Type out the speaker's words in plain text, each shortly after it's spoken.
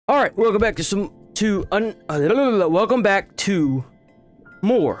Alright, welcome back to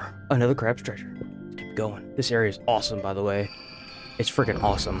more Another Crab's Treasure. Let's keep going. This area is awesome, by the way. It's freaking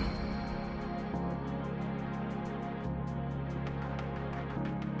awesome.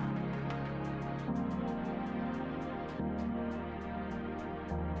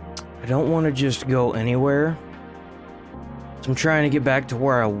 I don't want to just go anywhere. So I'm trying to get back to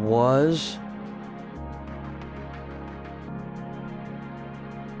where I was.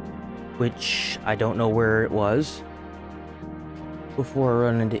 Which I don't know where it was. Before I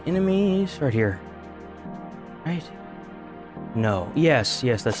run into enemies. Right here. Right? No. Yes,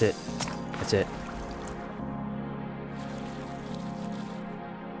 that's it. That's it.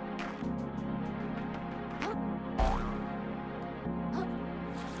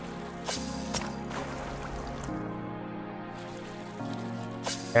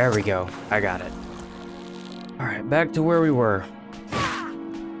 There we go. I got it. Alright, back to where we were.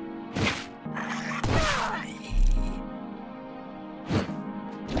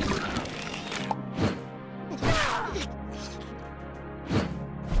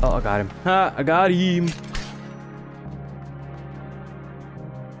 Oh, I got him. Ha! I got him!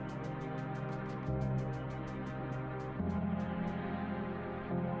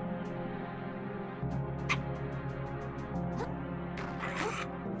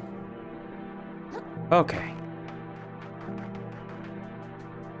 Okay.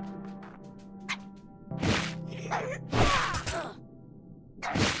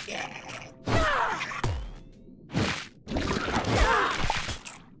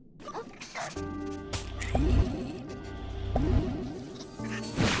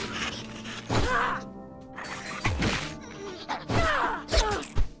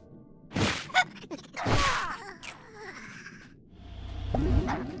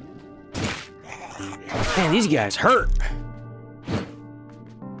 Man, these guys hurt.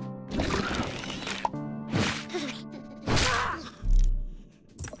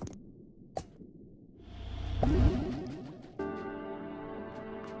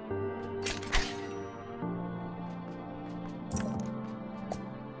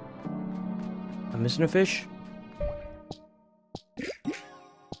 I'm missing a fish.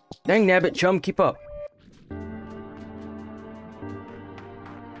 Dang nabbit, chum, keep up.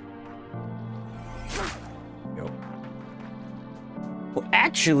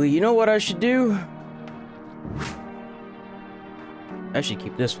 Actually, you know what I should do? I should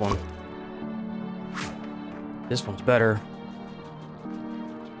keep this one. This one's better.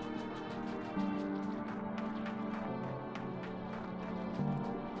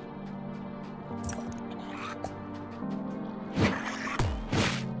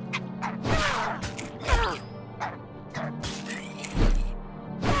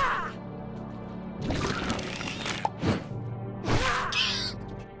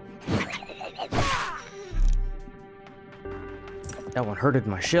 That one hurted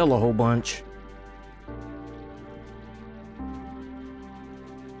my shell a whole bunch.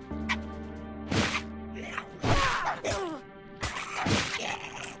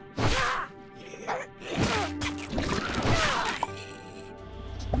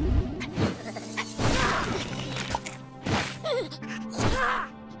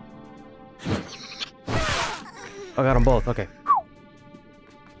 I got them both, okay.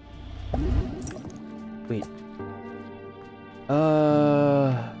 Sweet.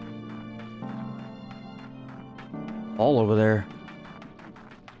 All over there.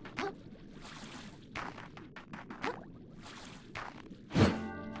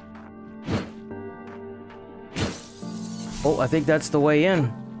 Oh, I think that's the way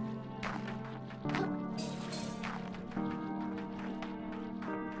in.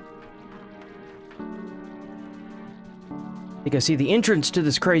 I think I see the entrance to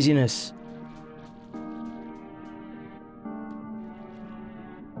this craziness.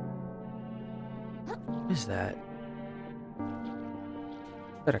 What is that?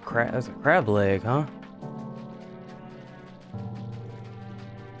 Is that a crab? That's a crab leg, huh?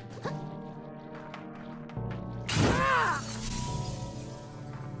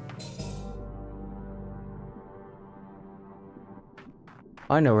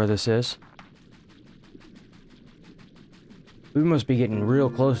 I know where this is. We must be getting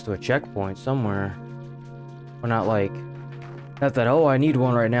real close to a checkpoint somewhere. We're not like... Not that, oh, I need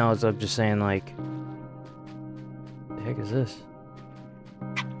one right now. It's I'm just saying, like... What the heck is this?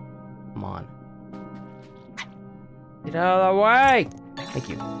 Come on. Get out of the way! Thank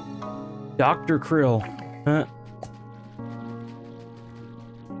you. Dr. Krill. Huh?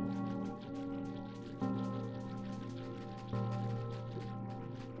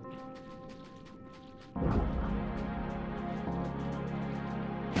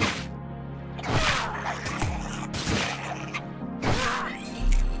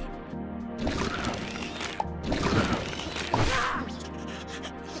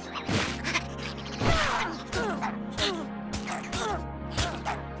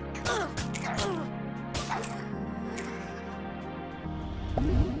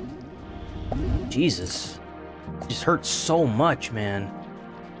 Jesus. It just hurts so much, man.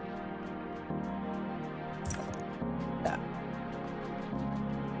 Yeah.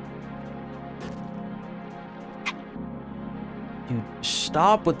 Dude,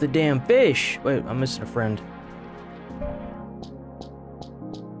 stop with the damn fish. Wait, I'm missing a friend.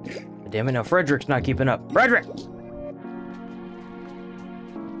 Damn it, now Frederick's not keeping up. Frederick!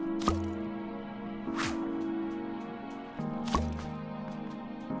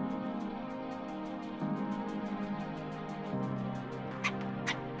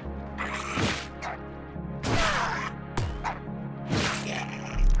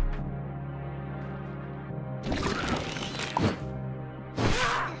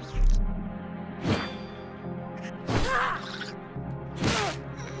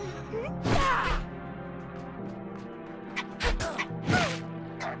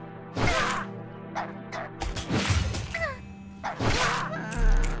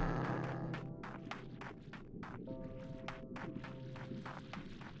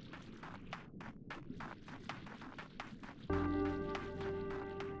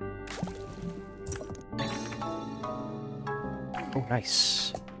 Oh,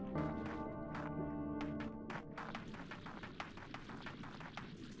 nice.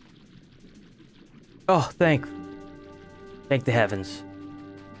 Oh, thank the heavens.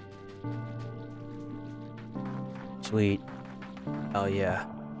 Sweet. Hell yeah.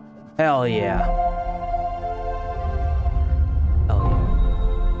 Hell yeah. Hell yeah.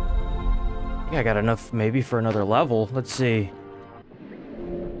 I think I got enough maybe for another level. Let's see.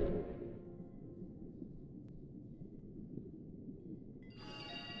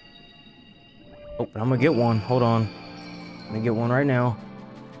 Oh, I'm gonna get one. Hold on. I'm gonna get one right now.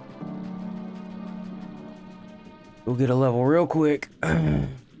 Go get a level real quick.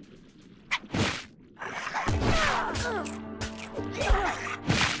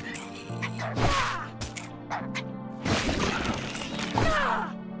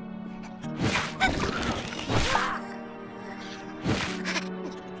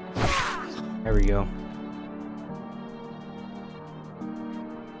 There we go.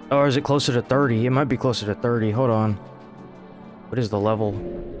 Or is it closer to 30? It might be closer to 30. Hold on. What is the level?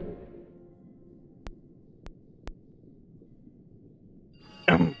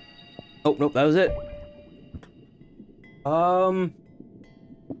 Oh, nope, that was it. We'll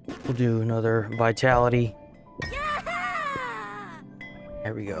do another vitality.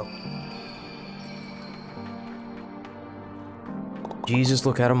 There we go. Jesus,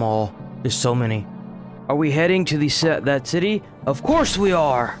 look at them all. There's so many. Are we heading to that city? Of course we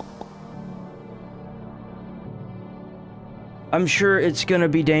are! I'm sure it's gonna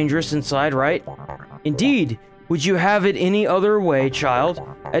be dangerous inside, right? Indeed. Would you have it any other way, child?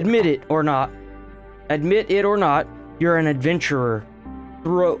 Admit it or not. Admit it or not, you're an adventurer.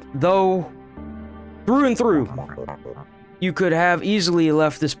 Through and through. You could have easily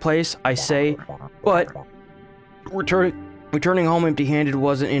left this place, I say, but returning home empty-handed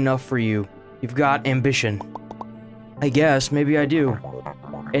wasn't enough for you. You've got ambition. I guess, maybe I do.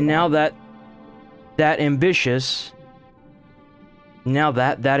 And now that ambitious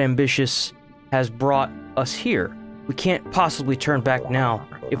has brought us here, we can't possibly turn back now.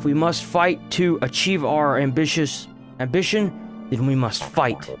 If we must fight to achieve our ambition, then we must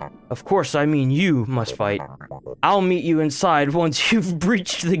fight. Of course, I mean you must fight. I'll meet you inside once you've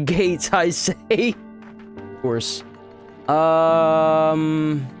breached the gates, I say. Of course.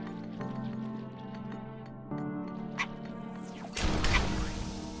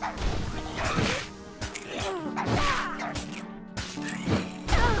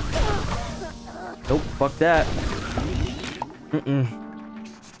 Nope, fuck that.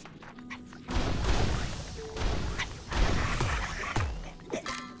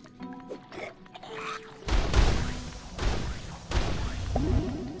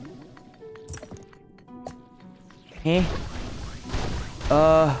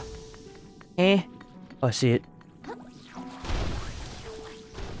 Oh, I see it.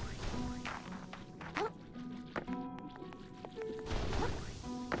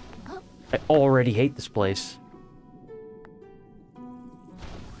 I already hate this place.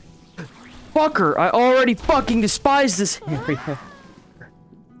 Fucker! I already fucking despise this area.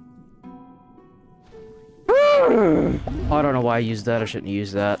 I don't know why I used that. I shouldn't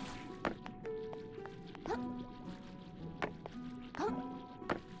use that.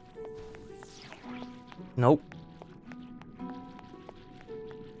 Nope.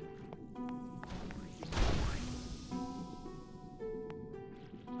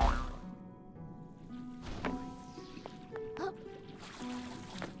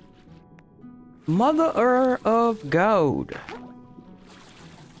 Mother of God.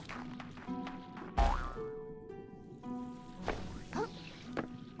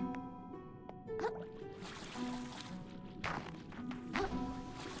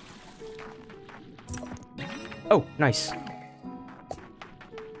 Oh, nice.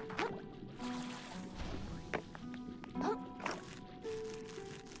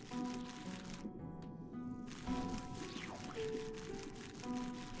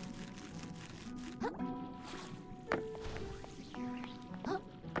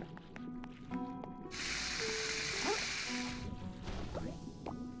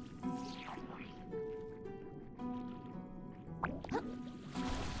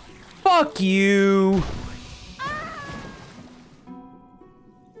 Fuck you!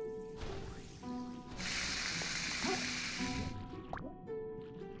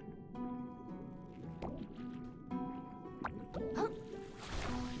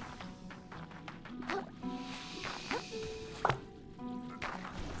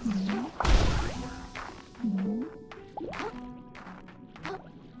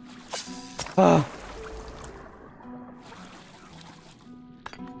 Oh.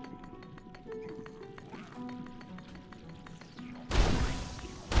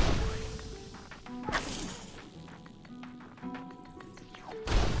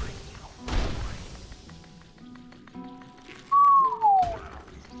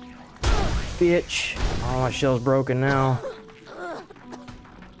 Bitch. Oh, my shell's broken now.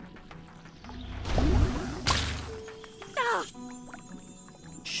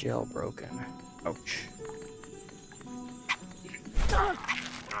 Shell broken. Ouch.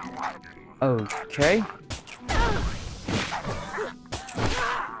 Okay.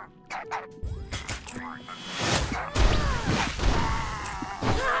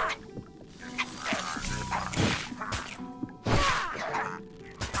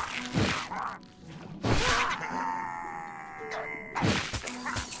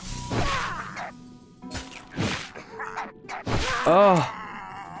 Oh.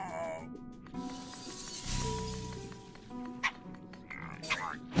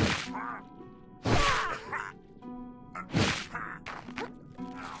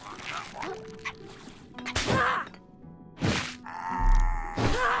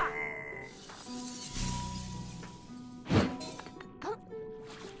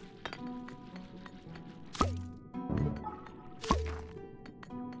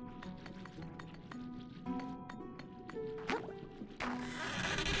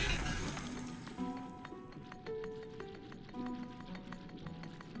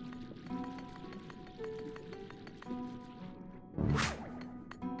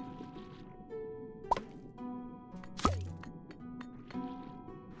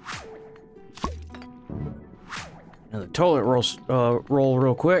 Another toilet roll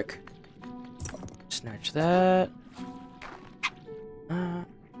real quick. Snatch that. Turn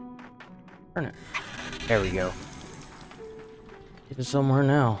it. There we go. Getting somewhere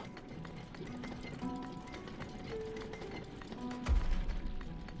now.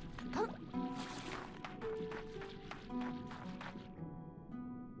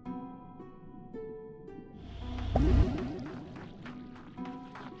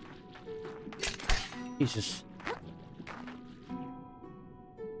 Jesus.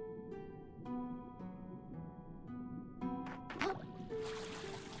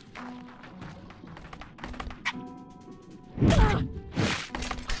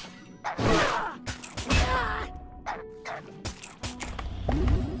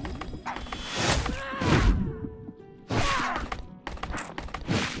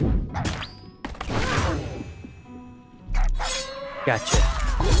 Gotcha.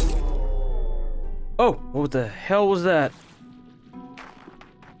 Oh, what the hell was that?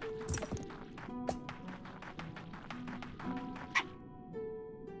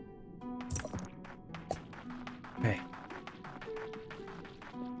 Okay.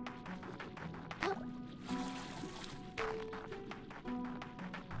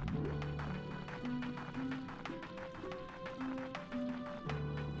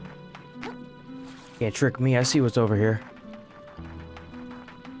 Can't trick me, I see what's over here.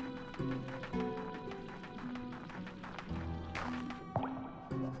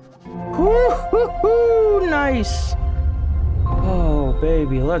 Woo-hoo-hoo! Nice! Oh,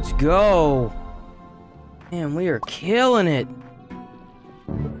 baby, let's go! Man, we are killing it!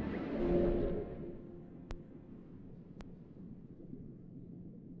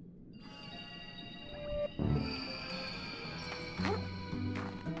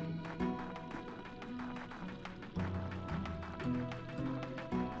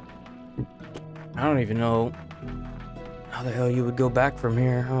 I don't even know how the hell you would go back from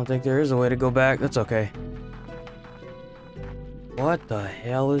here. I don't think there is a way to go back. That's okay. What the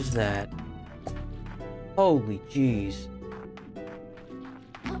hell is that? Holy jeez.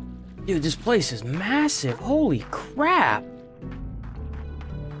 Dude, this place is massive. Holy crap.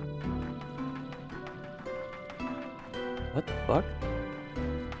 What the fuck?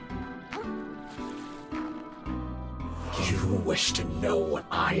 You wish to know what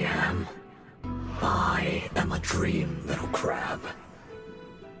I am? I am a dream, little crab.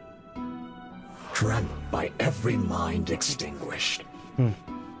 Dreamt by every mind extinguished.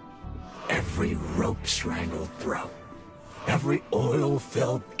 Every rope-strangled throat. Every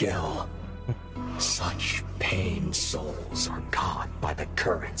oil-filled gill. Such pained souls are caught by the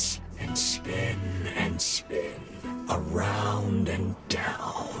currents and spin, around and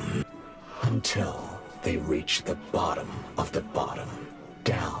down, until they reach the bottom of the bottom,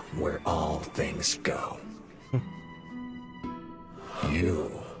 down where all things go.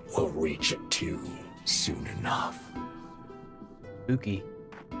 You will reach it too soon enough. Spooky.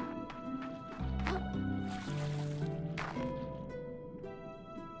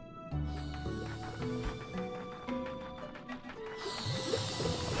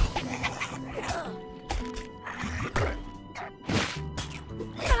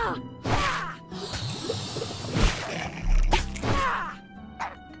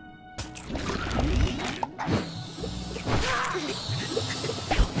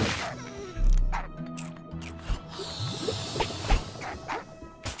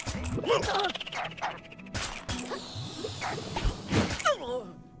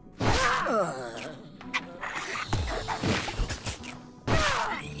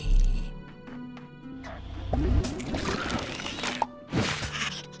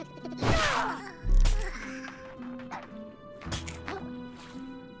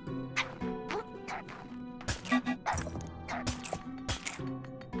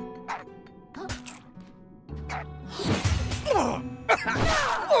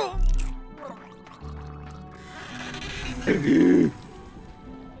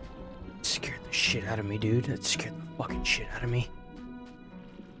 Scared the shit out of me, dude. That scared the fucking shit out of me.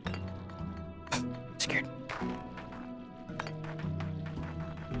 Scared.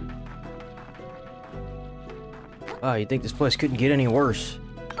 Wow, you'd think this place couldn't get any worse.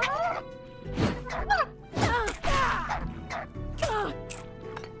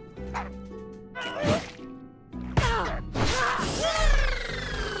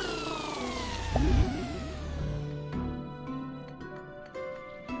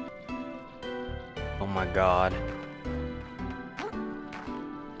 Oh my god.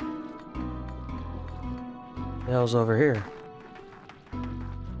 What the hell's over here?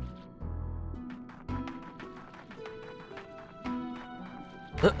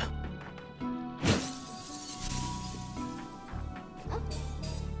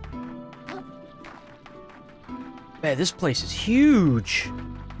 Man, this place is huge.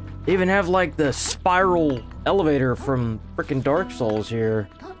 They even have like the spiral elevator from frickin' Dark Souls here.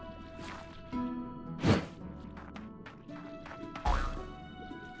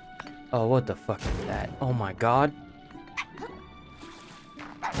 Oh, what the fuck is that? Oh my god.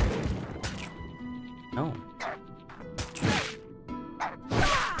 No.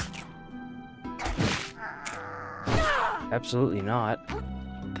 Absolutely not.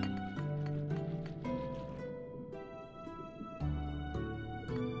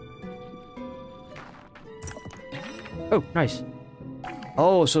 Oh, nice.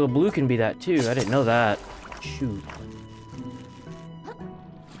 Oh, so the blue can be that too. I didn't know that. Shoot.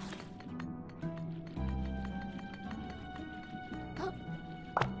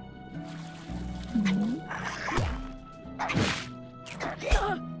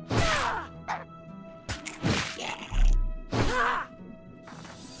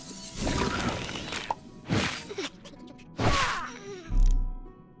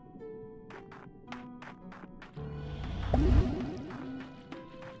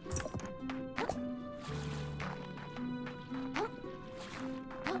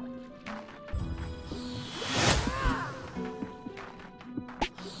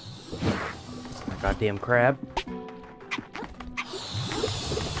 Goddamn crab.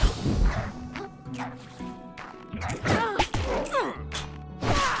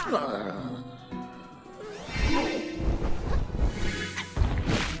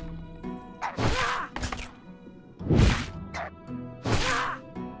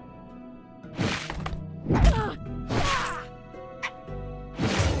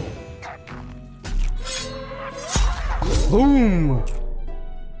 Boom!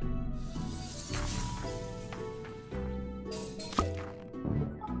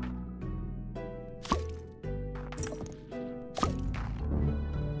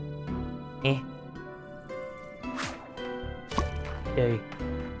 Okay.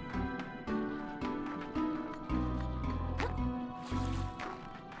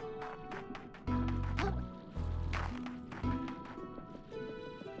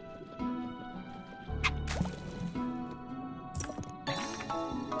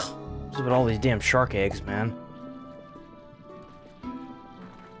 What's with all these damn shark eggs, man?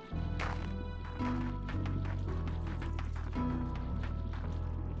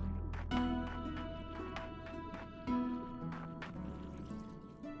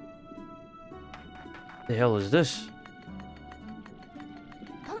 The hell is this?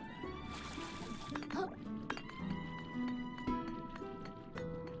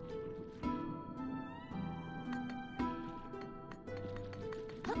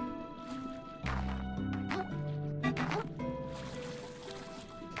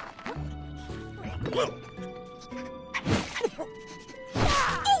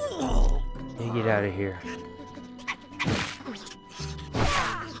 Hey, get out of here.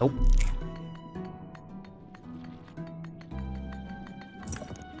 Nope.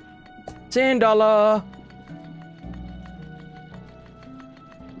 $10.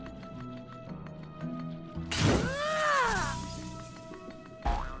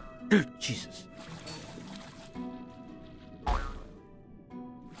 Jesus.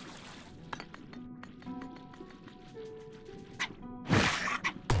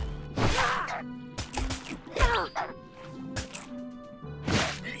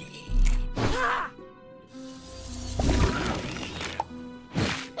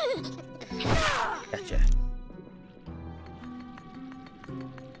 Gotcha.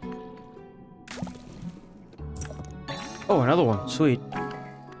 Oh, another one. Sweet.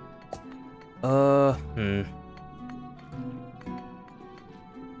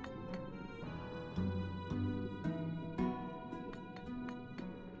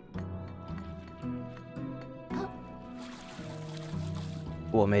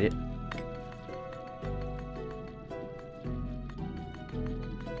 Well, made it.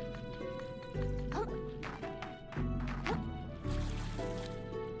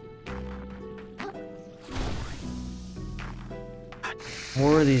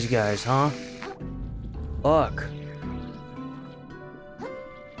 More of these guys, huh? Fuck.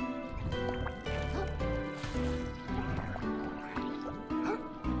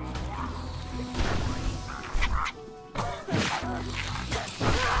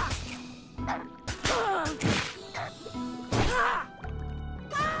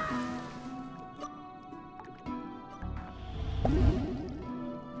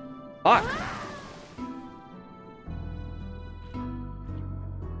 Fuck.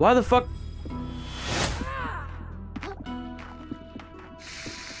 Why the fuck?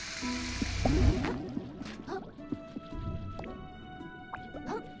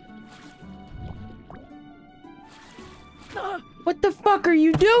 What the fuck are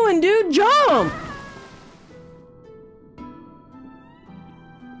you doing, dude? Jump!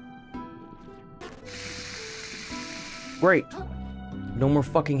 Great. No more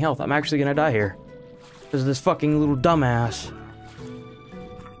fucking health. I'm actually gonna die here. Because of this fucking little dumbass.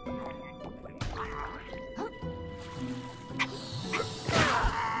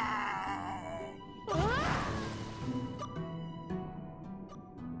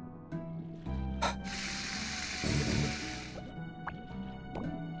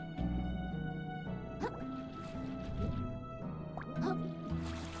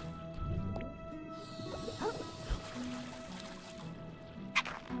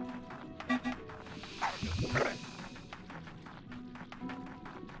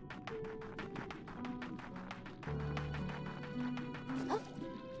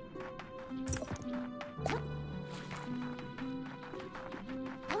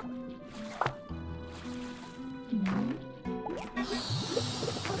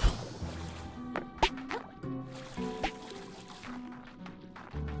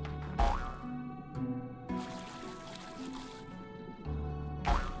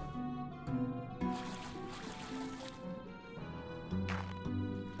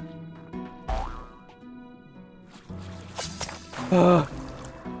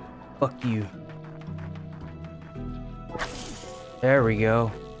 Fuck you. There we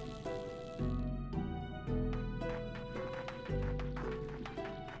go.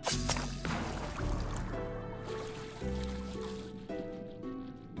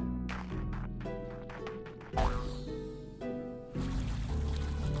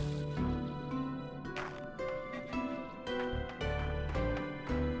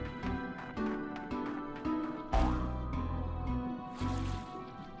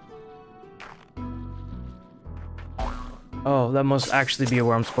 Oh, that must actually be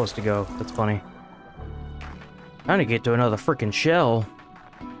where I'm supposed to go. That's funny. Trying to get to another freaking shell.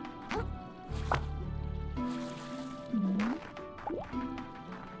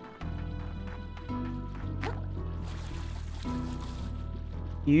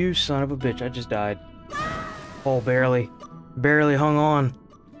 You son of a bitch, I just died. Oh, barely. Barely hung on.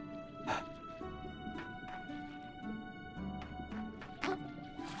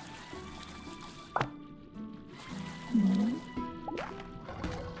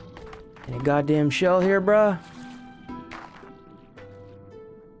 Any goddamn shell here, bruh?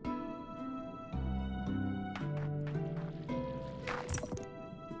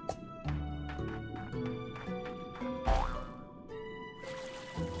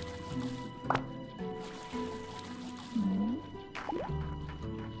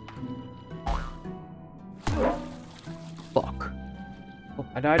 Fuck. Oh,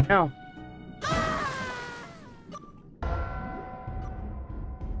 I died now.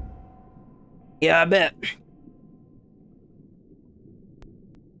 Yeah, I bet.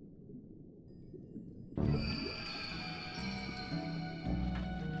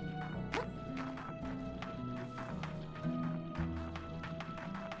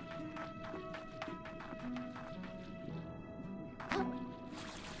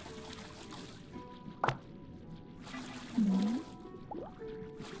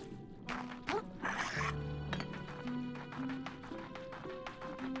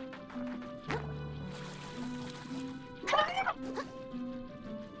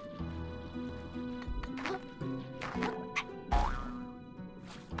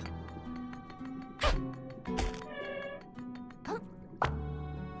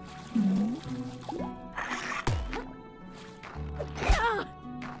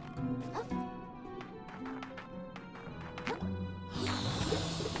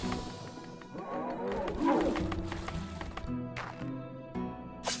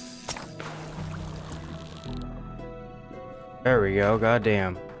 There we go,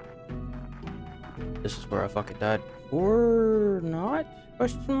 goddamn. This is where I fucking died. Or not?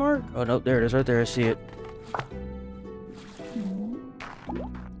 Question mark? Oh no, there it is, right there, I see it.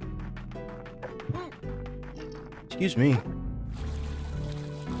 Excuse me.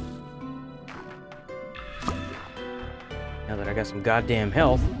 Now that I got some goddamn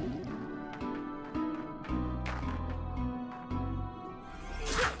health.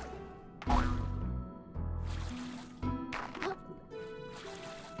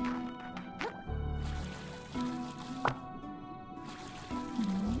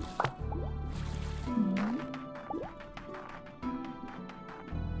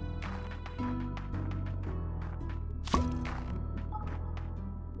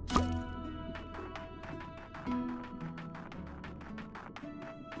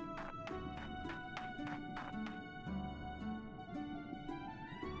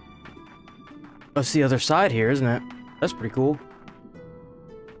 That's the other side here, isn't it? That's pretty cool.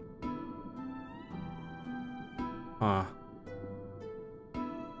 Huh.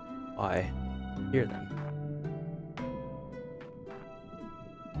 Why? Here then.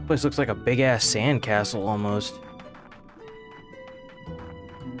 This place looks like a big ass sand castle almost.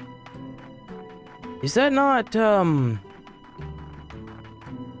 Is that not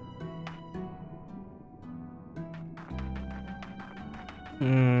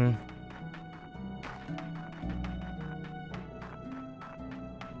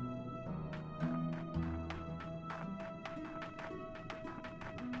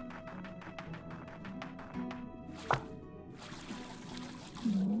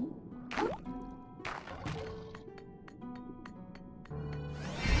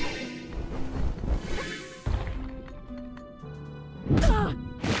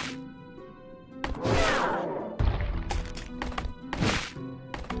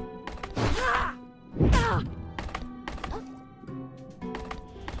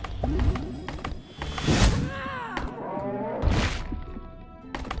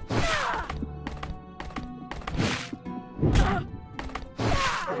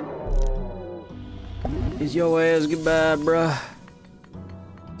Is your ass goodbye, bruh.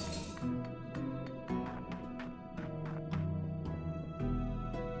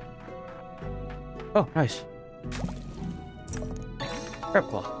 Oh, nice. Crab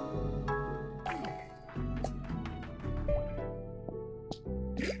claw.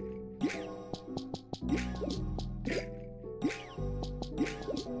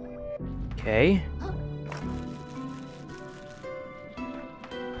 Okay.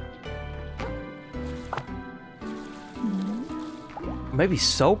 Maybe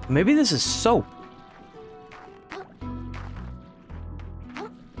soap? Maybe this is soap.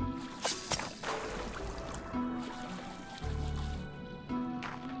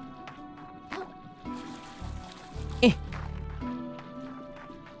 Eh.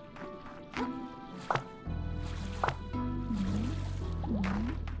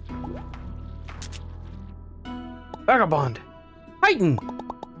 Vagabond! Titan!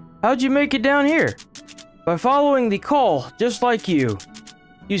 How'd you make it down here? By following the call, just like you.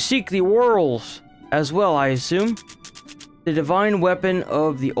 You seek the whirls as well, I assume? The divine weapon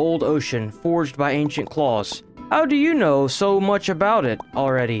of the old ocean, forged by ancient claws. How do you know so much about it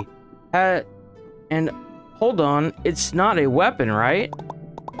already? And hold on, it's not a weapon, right?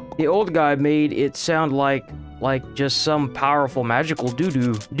 The old guy made it sound like just some powerful magical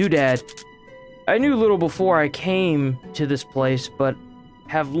doodad. I knew little before I came to this place, but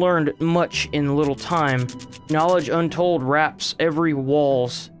have learned much in little time. Knowledge untold wraps every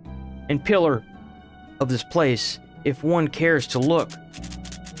walls and pillar of this place, if one cares to look.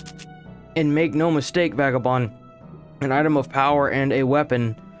 And make no mistake, vagabond, an item of power and a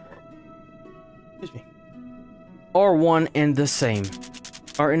weapon, excuse me, are one and the same.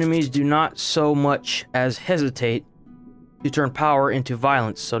 Our enemies do not so much as hesitate to turn power into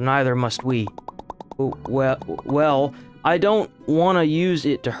violence, so neither must we. Well, I don't want to use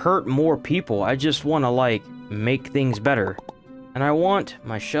it to hurt more people. I just want to, like, make things better. And I want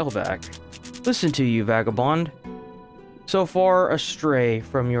my shell back. Listen to you, vagabond. So far astray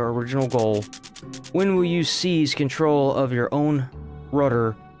from your original goal. When will you seize control of your own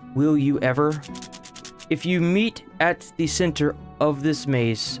rudder? Will you ever? If you meet at the center of this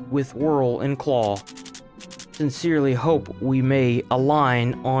maze with Whirl and Claw, sincerely hope we may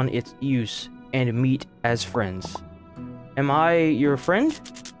align on its use and meet as friends. Am I your friend?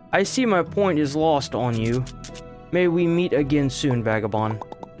 I see my point is lost on you. May we meet again soon, vagabond.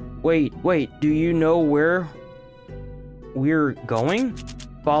 Wait, do you know where we're going?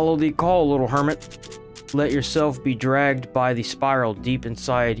 Follow the call, little hermit. Let yourself be dragged by the spiral deep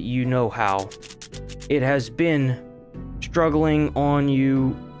inside, you know how. It has been struggling on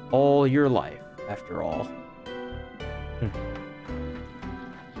you all your life, after all.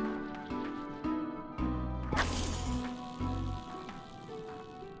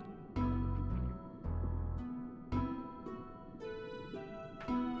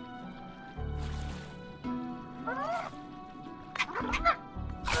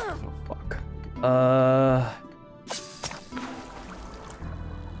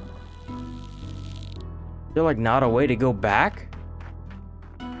 Is there, like, not a way to go back?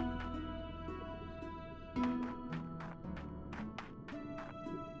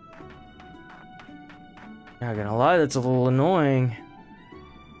 Not gonna lie, that's a little annoying.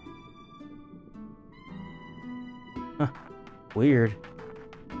 Huh. Weird.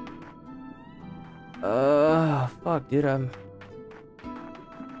 Fuck, dude,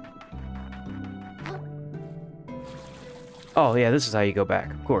 Oh, yeah, this is how you go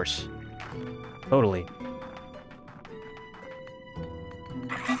back, of course. Totally.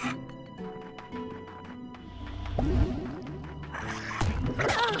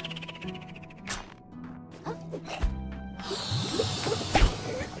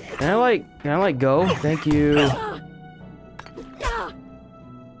 Can I, like, go? Thank you.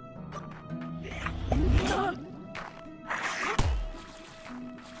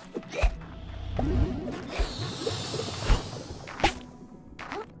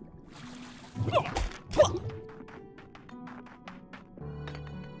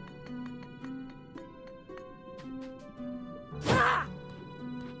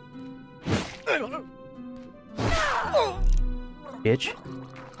 Bitch.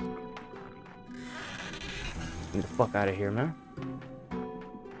 Get the fuck out of here, man.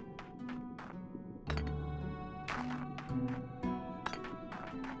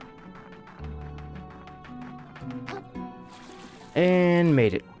 And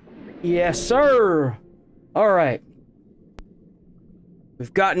made it. Yes, sir! Alright.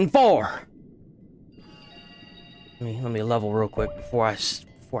 We've gotten far. Let me level real quick before I say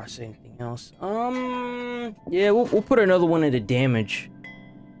anything else. Yeah, we'll put another one into damage.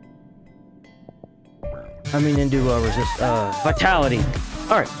 I mean, into vitality.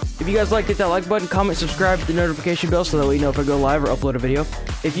 Alright, if you guys liked it, hit that like button, comment, subscribe, hit the notification bell so that way you know if I go live or upload a video.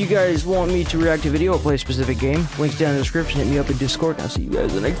 If you guys want me to react to a video or play a specific game, links down in the description, hit me up in Discord, and I'll see you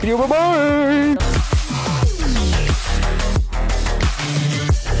guys in the next video. Bye-bye!